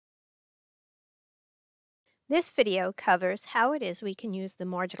This video covers how it is we can use the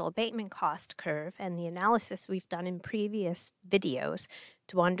marginal abatement cost curve and the analysis we've done in previous videos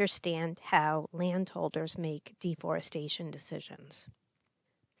to understand how landholders make deforestation decisions.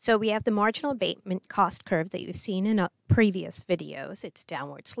 So we have the marginal abatement cost curve that you've seen in previous videos. It's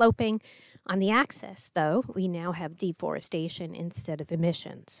downward sloping. On the axis, though, we now have deforestation instead of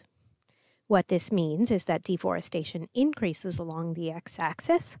emissions. What this means is that deforestation increases along the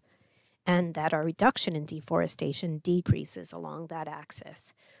x-axis, and that our reduction in deforestation decreases along that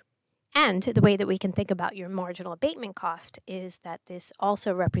axis. And the way that we can think about your marginal abatement cost is that this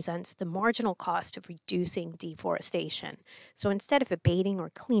also represents the marginal cost of reducing deforestation. So instead of abating or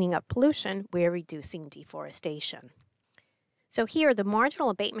cleaning up pollution, we're reducing deforestation. So here, the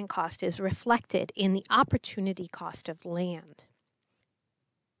marginal abatement cost is reflected in the opportunity cost of land.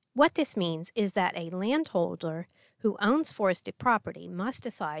 What this means is that a landholder who owns forested property must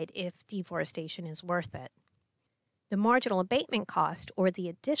decide if deforestation is worth it. The marginal abatement cost, or the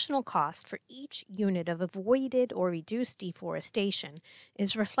additional cost for each unit of avoided or reduced deforestation,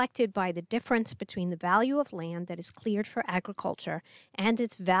 is reflected by the difference between the value of land that is cleared for agriculture and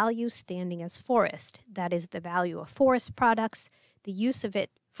its value standing as forest, that is, the value of forest products, the use of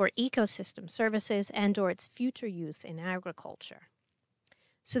it for ecosystem services, and/or its future use in agriculture.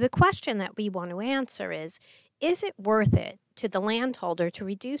 So the question that we want to answer is it worth it to the landholder to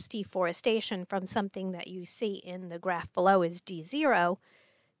reduce deforestation from something that you see in the graph below as D0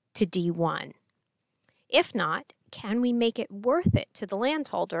 to D1? If not, can we make it worth it to the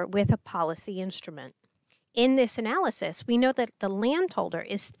landholder with a policy instrument? In this analysis, we know that the landholder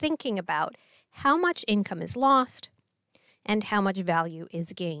is thinking about how much income is lost and how much value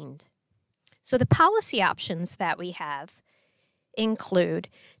is gained. So the policy options that we have include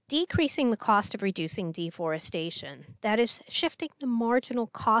decreasing the cost of reducing deforestation, that is, shifting the marginal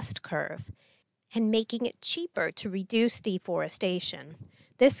cost curve and making it cheaper to reduce deforestation.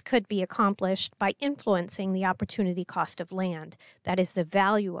 This could be accomplished by influencing the opportunity cost of land, that is, the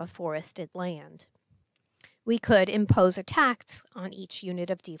value of forested land. We could impose a tax on each unit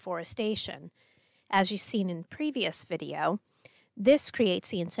of deforestation. As you've seen in the previous video, this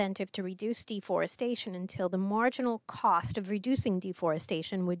creates the incentive to reduce deforestation until the marginal cost of reducing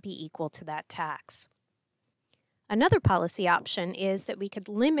deforestation would be equal to that tax. Another policy option is that we could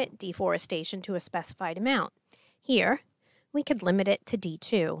limit deforestation to a specified amount. Here, we could limit it to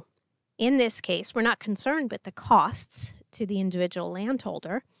D2. In this case, we're not concerned with the costs to the individual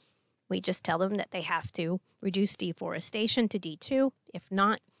landholder. We just tell them that they have to reduce deforestation to D2. If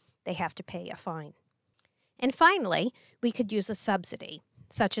not, they have to pay a fine. And finally, we could use a subsidy,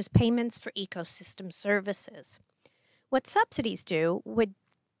 such as payments for ecosystem services. What subsidies do would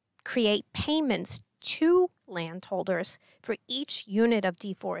create payments to landholders for each unit of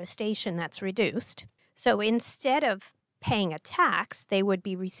deforestation that's reduced. So instead of paying a tax, they would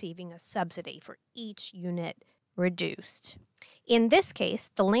be receiving a subsidy for each unit reduced. In this case,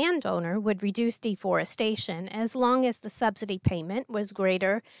 the landowner would reduce deforestation as long as the subsidy payment was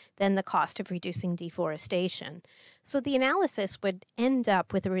greater than the cost of reducing deforestation. So the analysis would end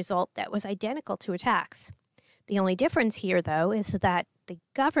up with a result that was identical to a tax. The only difference here, though, is that the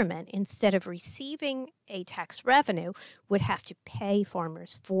government, instead of receiving a tax revenue, would have to pay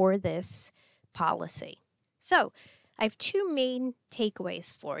farmers for this policy. So I have two main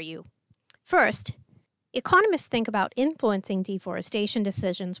takeaways for you. First, economists think about influencing deforestation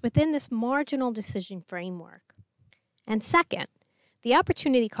decisions within this marginal decision framework. And second, the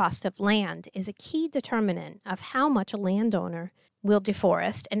opportunity cost of land is a key determinant of how much a landowner will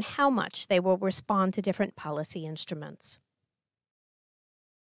deforest and how much they will respond to different policy instruments.